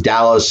 Obviously,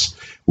 Dallas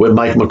with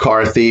Mike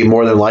McCarthy,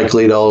 more than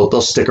likely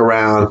they'll stick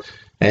around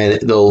and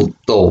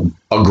they'll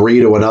agree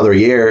to another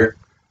year.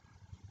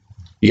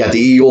 You got the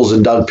Eagles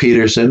and Doug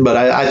Peterson, but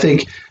I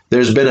think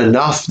there's been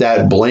enough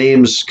that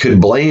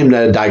could blame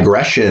the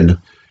digression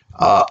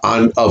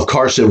of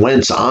Carson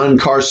Wentz on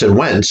Carson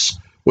Wentz,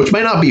 which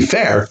may not be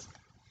fair,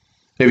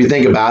 if you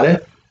think about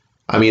it.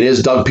 I mean,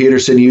 is Doug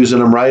Peterson using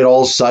them right?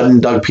 All of a sudden,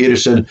 Doug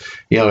Peterson,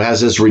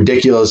 has this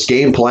ridiculous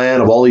game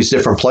plan of all these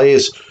different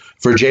plays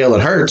for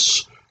Jalen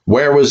Hurts.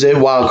 Where was it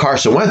while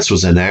Carson Wentz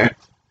was in there?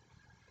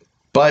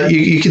 But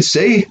you can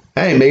see,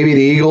 hey, maybe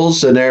the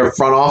Eagles and their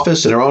front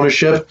office and their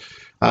ownership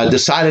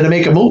decided to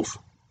make a move.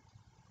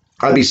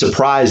 I'd be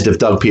surprised if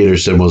Doug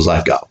Peterson was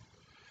let go.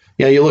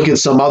 You look at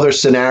some other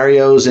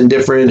scenarios in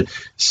different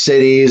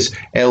cities.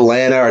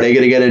 Atlanta, are they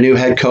going to get a new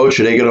head coach?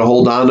 Are they going to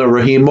hold on to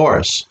Raheem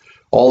Morris?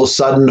 All of a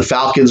sudden, the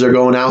Falcons are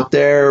going out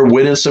there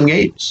winning some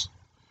games.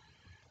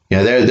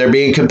 They're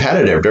being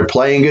competitive. They're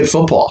playing good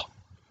football.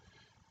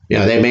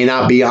 They may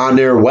not be on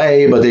their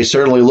way, but they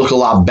certainly look a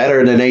lot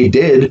better than they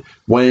did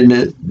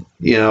when,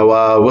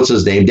 what's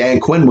his name? Dan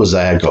Quinn was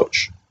the head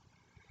coach.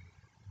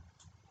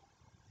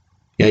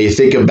 You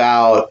think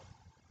about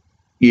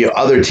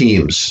other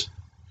teams.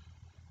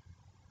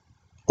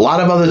 A lot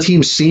of other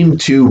teams seem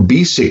to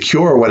be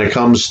secure when it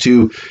comes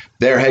to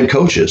their head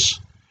coaches,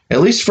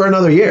 at least for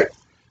another year.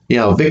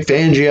 Vic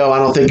Fangio, I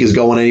don't think is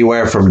going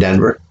anywhere from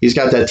Denver. He's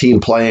got that team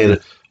playing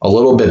a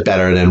little bit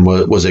better than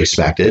was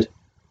expected.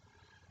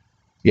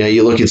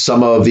 You look at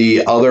some of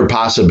the other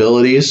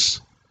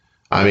possibilities.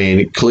 I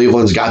mean,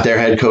 Cleveland's got their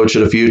head coach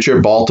of the future.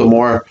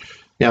 Baltimore,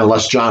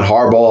 unless John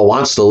Harbaugh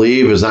wants to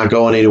leave, is not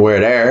going anywhere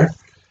there.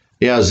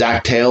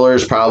 Zach Taylor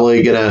is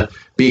probably going to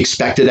be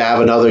expected to have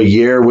another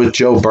year with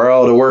Joe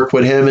Burrow to work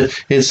with him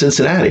in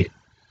Cincinnati.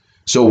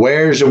 So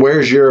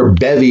where's your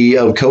bevy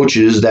of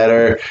coaches that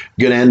are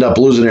going to end up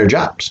losing their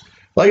jobs?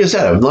 Like I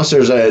said, unless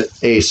there's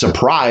a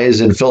surprise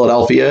in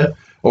Philadelphia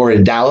or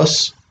in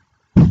Dallas,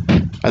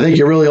 I think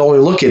you're really only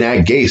looking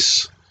at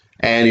Gase,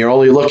 and you're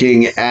only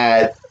looking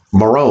at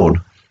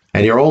Marrone,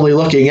 and you're only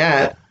looking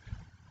at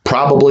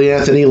probably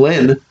Anthony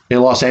Lynn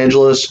in Los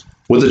Angeles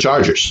with the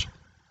Chargers.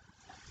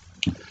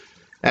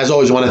 As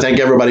always, I want to thank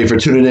everybody for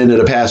tuning in to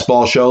the Pass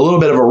Ball Show. A little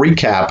bit of a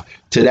recap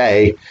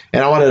today,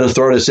 and I wanted to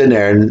throw this in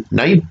there. In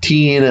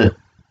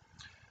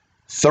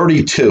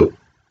 1932,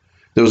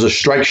 there was a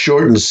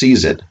strike-shortened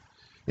season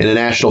in the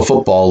National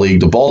Football League.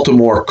 The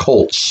Baltimore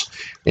Colts,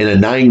 in a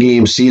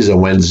 9-game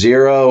season, went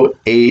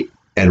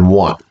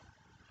 0-8-1.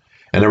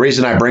 And the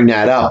reason I bring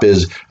that up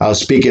is I was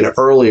speaking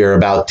earlier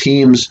about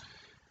teams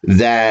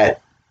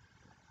that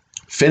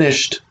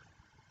finished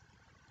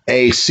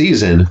a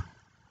season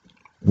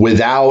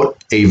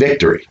without a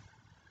victory.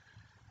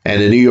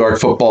 And the New York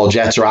Football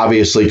Jets are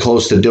obviously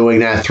close to doing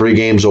that, 3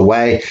 games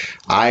away.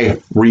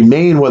 I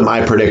remain with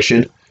my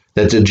prediction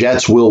that the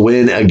Jets will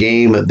win a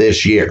game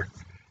this year.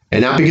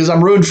 And not because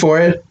I'm rooting for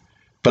it,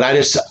 but I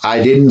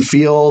didn't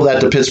feel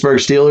that the Pittsburgh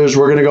Steelers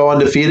were going to go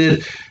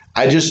undefeated.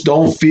 I just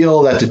don't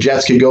feel that the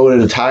Jets could go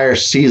an entire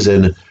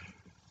season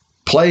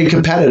playing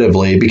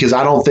competitively because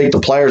I don't think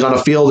the players on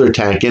the field are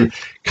tanking.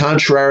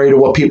 Contrary to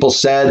what people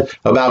said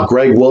about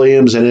Greg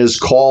Williams and his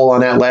call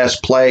on that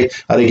last play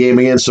of the game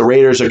against the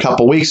Raiders a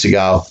couple weeks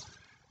ago,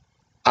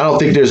 I don't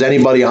think there's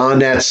anybody on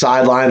that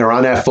sideline or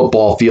on that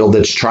football field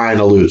that's trying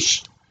to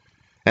lose.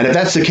 And if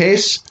that's the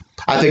case,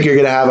 I think you're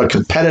going to have a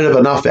competitive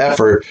enough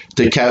effort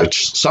to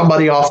catch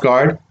somebody off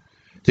guard,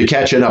 to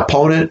catch an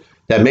opponent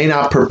that may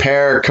not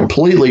prepare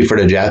completely for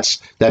the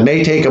Jets, that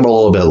may take them a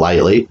little bit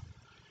lightly.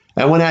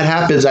 And when that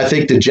happens, I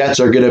think the Jets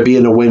are going to be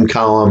in the win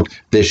column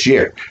this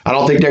year. I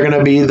don't think they're going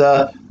to be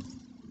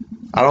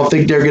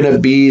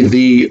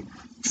the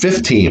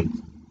 5th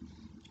team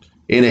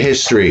in the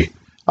history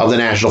of the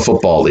National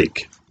Football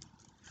League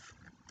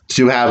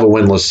to have a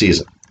winless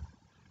season.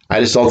 I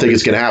just don't think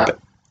it's going to happen.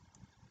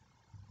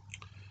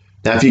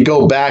 Now, if you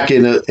go back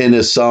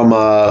into some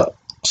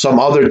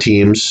other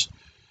teams,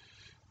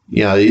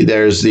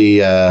 there's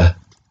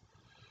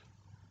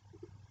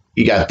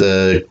you got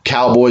the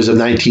Cowboys of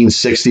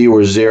 1960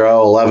 were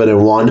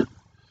 0-11-1.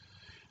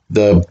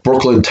 The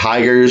Brooklyn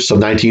Tigers of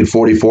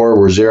 1944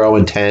 were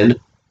 0-10.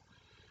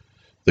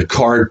 The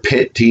Card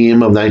Pitt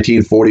team of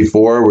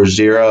 1944 were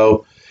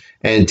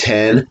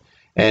 0-10.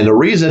 And the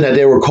reason that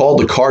they were called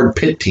the Card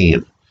Pitt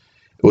team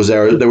was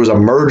there was a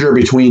merger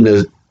between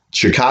the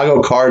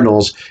Chicago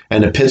Cardinals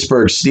and the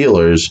Pittsburgh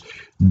Steelers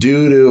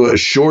due to a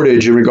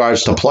shortage in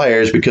regards to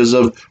players because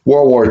of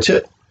World War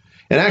II.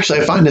 And actually,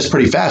 I find this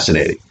pretty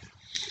fascinating.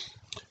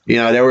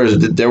 It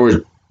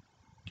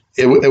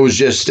was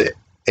just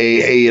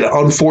an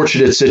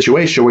unfortunate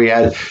situation where you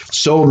had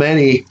so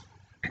many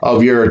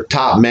of your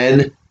top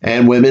men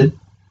and women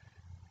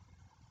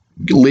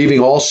leaving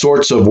all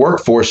sorts of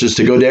workforces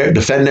to go there,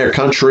 defend their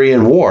country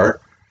in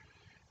war,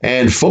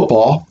 and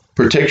football,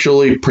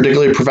 particularly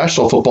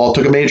professional football,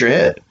 took a major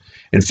hit.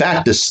 In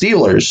fact, the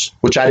Steelers,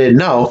 which I didn't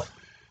know,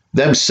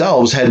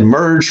 themselves had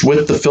merged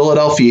with the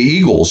Philadelphia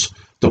Eagles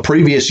the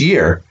previous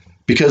year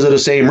because of the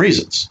same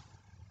reasons.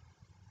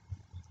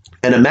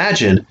 And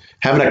imagine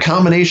having a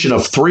combination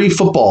of 3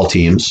 football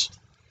teams,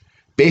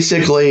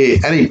 basically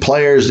any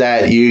players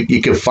that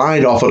you could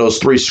find off of those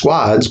 3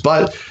 squads,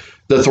 but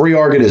the 3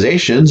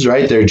 organizations,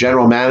 right? Their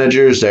general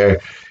managers,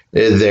 their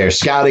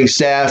scouting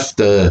staff,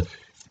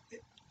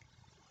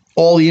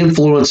 all the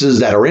influences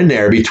that are in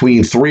there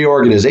between 3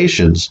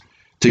 organizations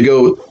to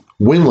go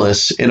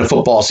winless in a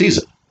football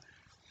season.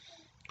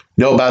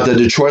 know about the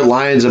Detroit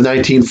Lions of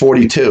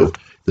 1942,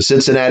 the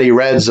Cincinnati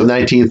Reds of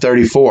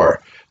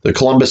 1934, the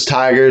Columbus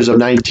Tigers of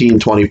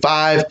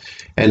 1925,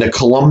 and the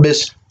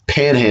Columbus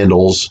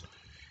Panhandles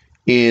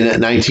in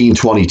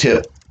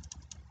 1922.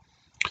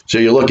 So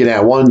you're looking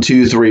at 1,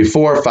 2, 3,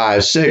 4,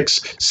 5,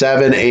 6,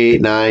 7,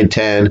 8, 9,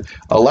 10,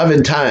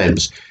 11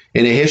 times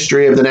in the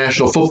history of the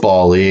National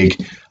Football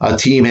League, a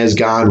team has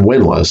gone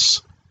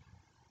winless.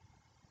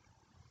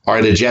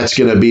 Are the Jets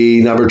going to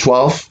be number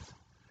 12?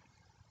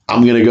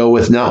 I'm going to go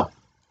with no.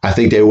 I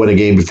think they win a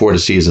game before the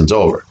season's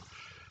over.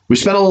 We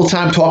spent a little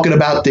time talking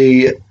about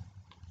the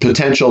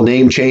potential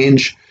name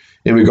change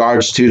in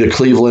regards to the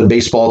Cleveland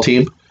baseball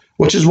team,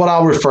 which is what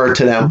I'll refer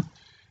to them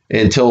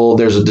until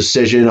there's a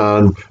decision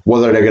on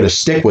whether they're going to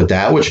stick with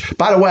that, which,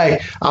 by the way,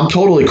 I'm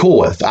totally cool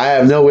with. I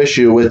have no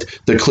issue with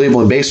the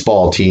Cleveland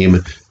baseball team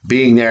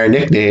being their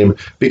nickname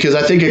because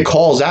I think it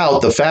calls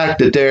out the fact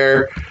that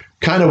there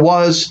kind of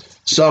was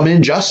some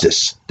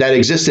injustice that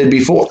existed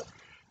before.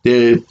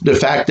 The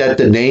fact that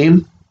the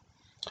name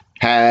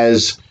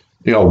has,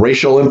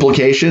 racial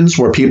implications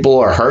where people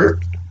are hurt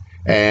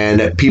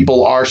and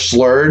people are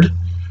slurred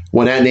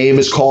when that name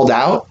is called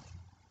out.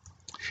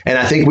 And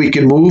I think we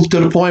can move to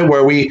the point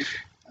where we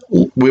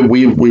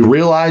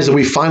realize that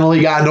we've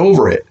finally gotten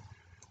over it.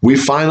 We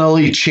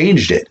finally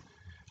changed it.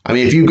 I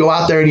mean, if you go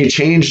out there and you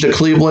change the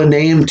Cleveland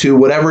name to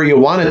whatever you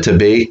want it to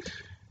be,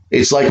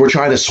 it's like we're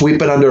trying to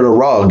sweep it under the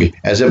rug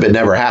as if it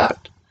never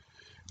happened.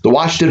 The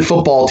Washington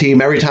football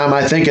team, every time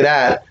I think of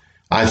that,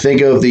 I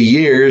think of the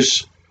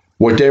years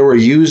where they were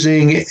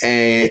using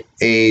a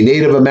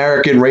Native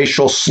American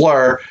racial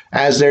slur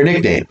as their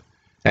nickname.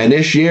 And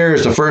this year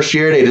is the first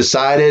year they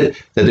decided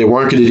that they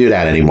weren't going to do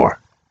that anymore.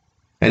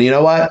 And you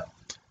know what?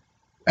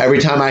 Every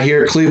time I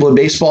hear Cleveland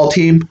baseball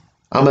team,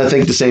 I'm going to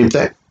think the same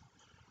thing.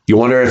 You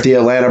wonder if the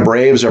Atlanta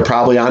Braves are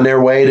probably on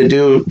their way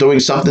to doing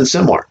something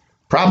similar.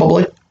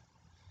 Probably.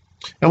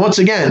 And once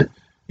again,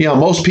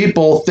 most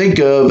people think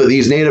of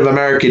these Native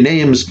American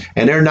names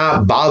and they're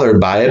not bothered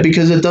by it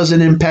because it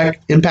doesn't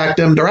impact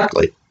them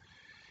directly.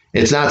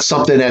 It's not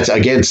something that's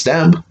against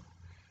them.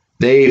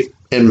 They,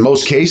 in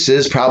most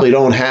cases, probably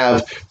don't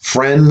have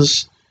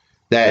friends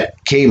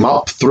that came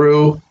up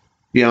through,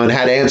 and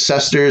had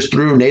ancestors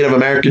through Native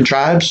American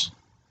tribes.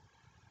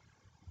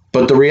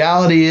 But the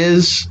reality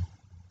is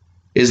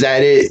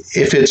that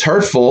if it's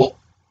hurtful,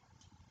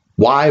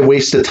 why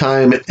waste the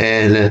time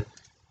and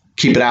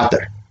keep it out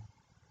there?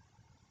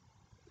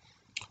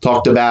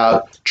 Talked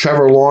about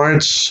Trevor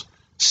Lawrence,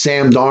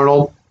 Sam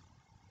Darnold.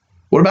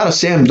 What about a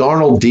Sam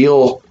Darnold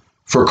deal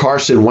for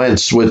Carson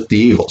Wentz with the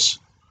Eagles?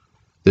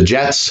 The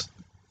Jets,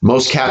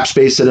 most cap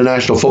space in the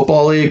National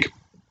Football League.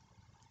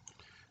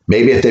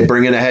 Maybe if they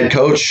bring in a head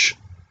coach,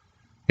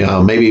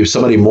 maybe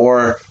somebody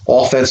more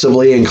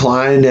offensively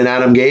inclined than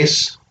Adam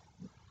Gase,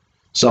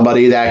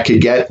 somebody that could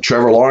get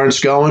Trevor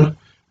Lawrence going,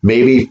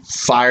 maybe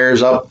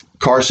fires up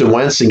Carson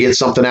Wentz and gets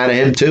something out of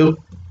him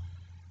too.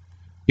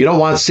 You don't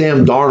want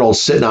Sam Darnold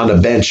sitting on the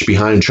bench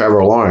behind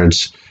Trevor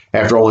Lawrence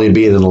after only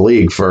being in the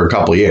league for a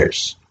couple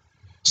years.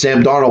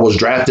 Sam Darnold was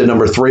drafted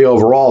number 3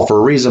 overall for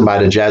a reason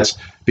by the Jets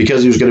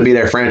because he was going to be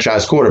their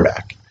franchise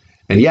quarterback.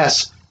 And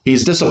yes,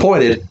 he's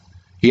disappointed.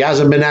 He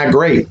hasn't been that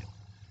great.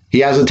 He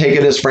hasn't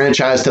taken his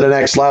franchise to the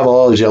next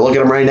level. As you look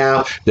at him right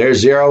now, they're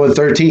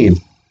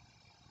 0-13.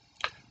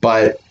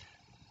 But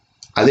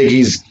I think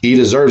he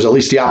deserves at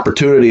least the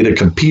opportunity to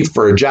compete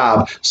for a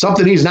job,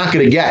 something he's not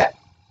going to get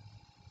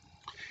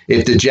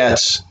if the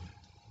Jets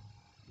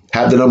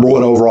have the number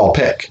 1 overall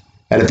pick.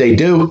 And if they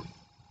do,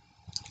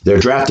 they're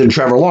drafting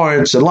Trevor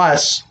Lawrence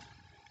unless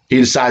he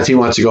decides he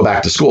wants to go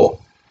back to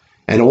school.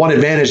 And the one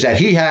advantage that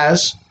he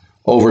has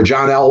over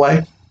John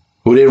Elway,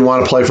 who didn't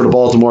want to play for the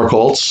Baltimore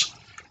Colts,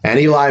 and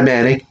Eli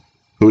Manning,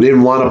 who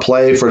didn't want to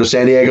play for the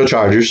San Diego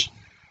Chargers,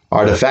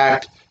 are the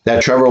fact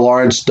that Trevor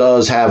Lawrence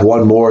does have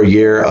 1 more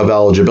year of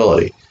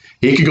eligibility.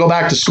 He could go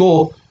back to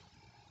school.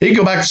 He could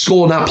go back to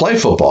school and not play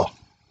football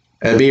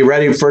and be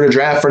ready for the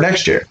draft for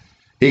next year.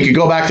 He could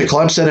go back to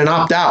Clemson and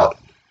opt out.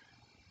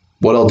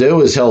 What he'll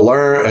do is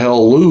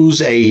he'll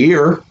lose a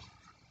year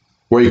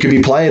where he could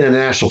be playing in the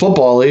National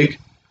Football League,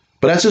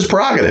 but that's his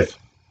prerogative.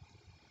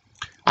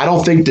 I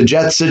don't think the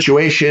Jets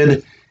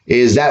situation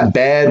is that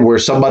bad where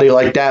somebody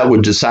like that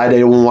would decide they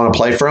don't want to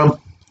play for him.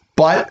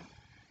 But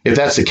if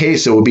that's the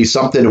case, it would be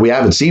something we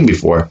haven't seen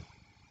before.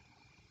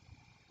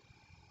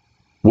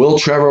 Will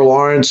Trevor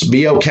Lawrence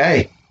be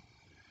okay?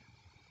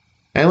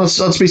 And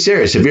let's be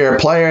serious. If you're a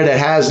player that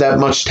has that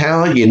much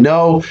talent, you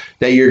know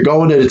that you're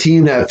going to the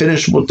team that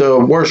finished with the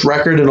worst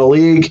record in the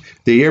league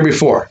the year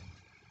before.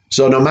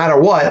 So no matter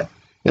what,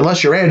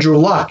 unless you're Andrew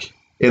Luck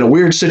in a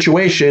weird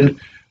situation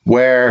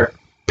where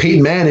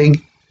Peyton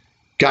Manning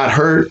got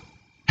hurt,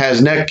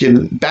 has neck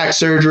and back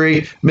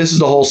surgery, misses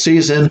the whole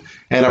season,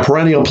 and a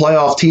perennial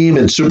playoff team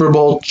and Super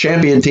Bowl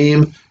champion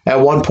team at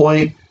one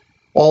point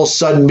all of a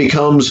sudden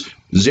becomes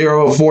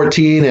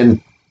 0-14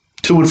 and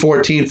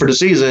 2-14 for the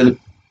season,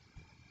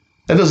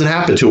 that doesn't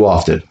happen too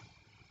often.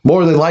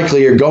 More than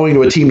likely, you're going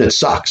to a team that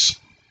sucks.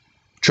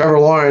 Trevor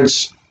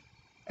Lawrence,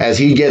 as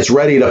he gets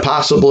ready to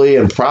possibly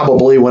and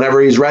probably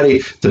whenever he's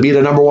ready to be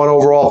the number 1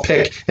 overall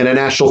pick in a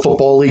National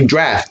Football League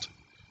draft.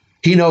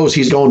 He knows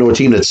he's going to a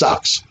team that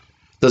sucks.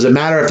 Does it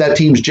matter if that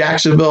team's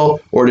Jacksonville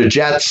or the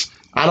Jets?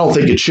 I don't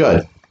think it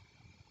should.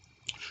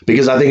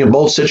 Because I think in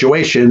both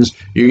situations,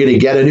 you're going to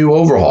get a new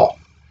overhaul.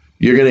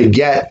 You're going to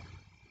get,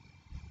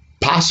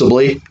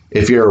 possibly,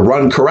 if you're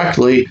run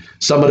correctly,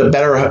 some of the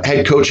better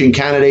head coaching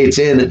candidates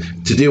in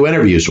to do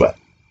interviews with.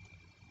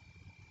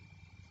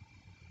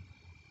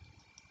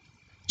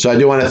 So I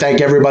do want to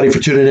thank everybody for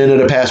tuning in to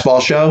the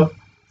Passball Show.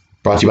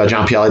 Brought to you by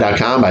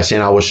JohnPielli.com, by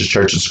St. Aloysius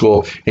Church and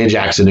School in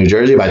Jackson, New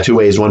Jersey, by Two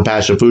Ways, One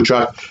Passion Food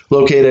Truck,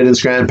 located in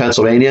Scranton,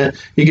 Pennsylvania.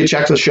 You can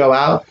check the show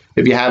out,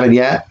 if you haven't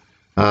yet,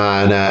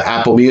 on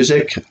Apple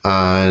Music,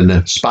 on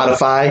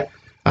Spotify,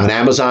 on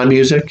Amazon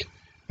Music,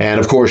 and,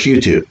 of course,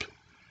 YouTube.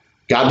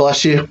 God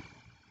bless you.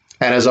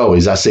 And as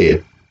always, I'll see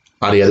you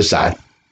on the other side.